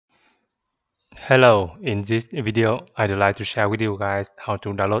Hello, in this video, I'd like to share with you guys how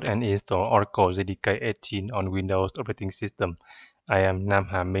to download and install Oracle JDK 18 on Windows operating system. I am Nam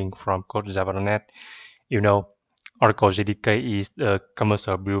Ha Ming from CodeJava.net. You know, Oracle JDK is a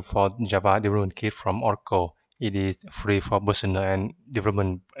commercial build for Java development kit from Oracle. It is free for personal and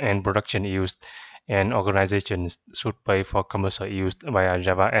development and production use, and organizations should pay for commercial use via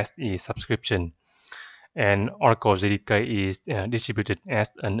Java SE subscription. And Oracle JDK is distributed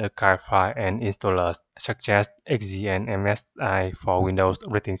as an archive file and installers such as exe and MSI for Windows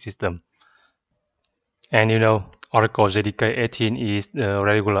operating system. And you know, Oracle JDK 18 is the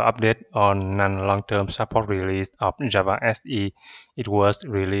regular update on non-long-term support release of Java SE. It was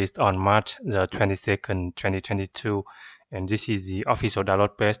released on March the 22nd, 2022, and this is the official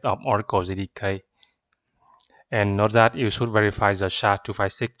download page of Oracle JDK. And note that you should verify the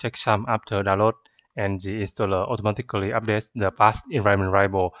SHA-256 checksum after download, and the installer automatically updates the path environment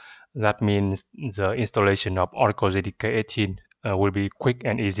variable. That means the installation of Oracle JDK 18 will be quick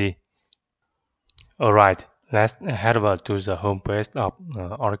and easy. Alright, let's head over to the home page of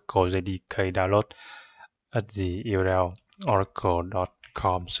Oracle JDK download at the URL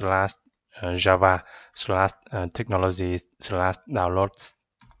oracle.com/java/technologies/downloads.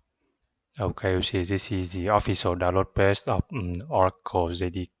 Okay, you see this is the official download page of Oracle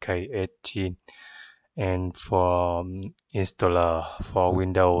JDK 18. And for installer for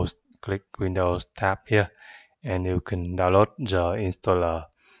Windows, click Windows tab here, and you can download the installer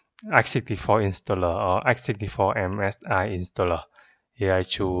x64 installer or x64 MSI installer. Here I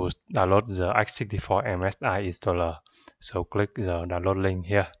choose download the x64 MSI installer, so click the download link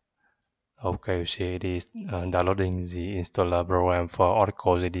here. Okay, you see it is downloading the installer program for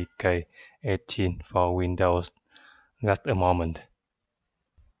Oracle JDK 18 for Windows. Just a moment.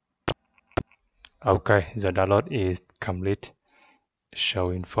 Okay, the download is complete.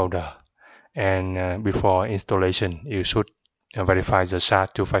 Showing folder. And before installation, you should verify the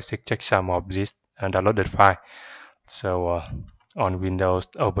SHA-256 checksum of this downloaded file. So on Windows,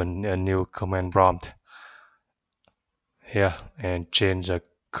 open a new command prompt here and change the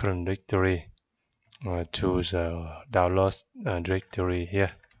current directory to the downloads directory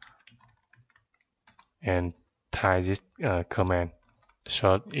here, and type this command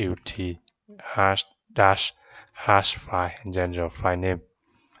short ut hash file and general file name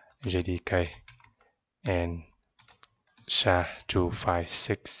JDK and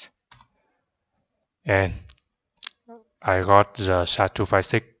SHA-256, and I got the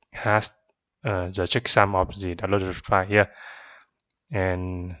SHA-256 has the checksum of the downloaded file here,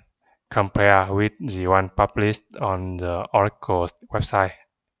 and compare with the one published on the Oracle website.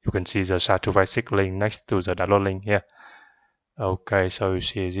 You can see the SHA-256 link next to the download link here. Okay, so you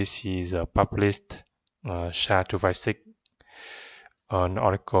see this is a published SHA-256 on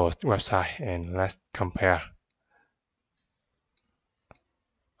Oracle's website, and let's compare.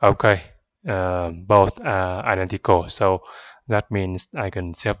 Okay, both are identical, so that means I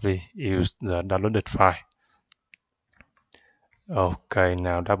can safely use the downloaded file. Okay,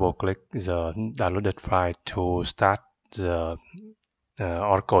 now double click the downloaded file to start the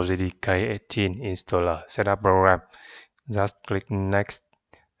Oracle JDK 18 installer setup program. Just click next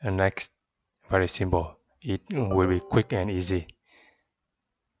and next. Very simple. It will be quick and easy.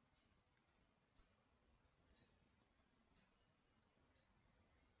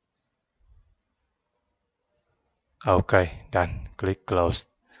 Okay, done. Click close.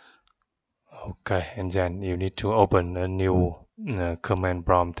 Okay, and then you need to open a new command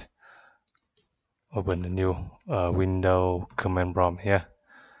prompt. Open a new window command prompt here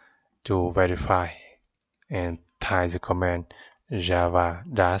to verify, and type the command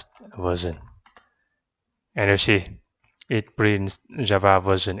java-version. And you see it prints Java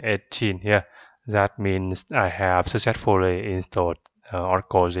version 18 here. That means I have successfully installed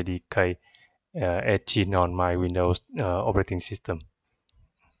Oracle JDK 18 on my Windows operating system.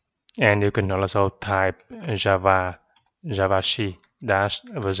 And you can also type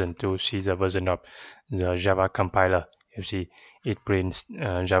javac-version to see the version of the Java compiler. You see it prints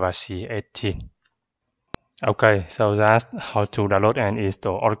javac 18. Okay, so that's how to download and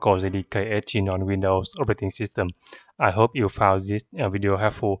install Oracle JDK 18 on Windows operating system. I hope you found this video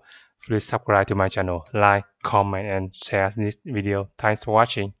helpful. Please subscribe to my channel, like, comment, and share this video. Thanks for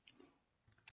watching.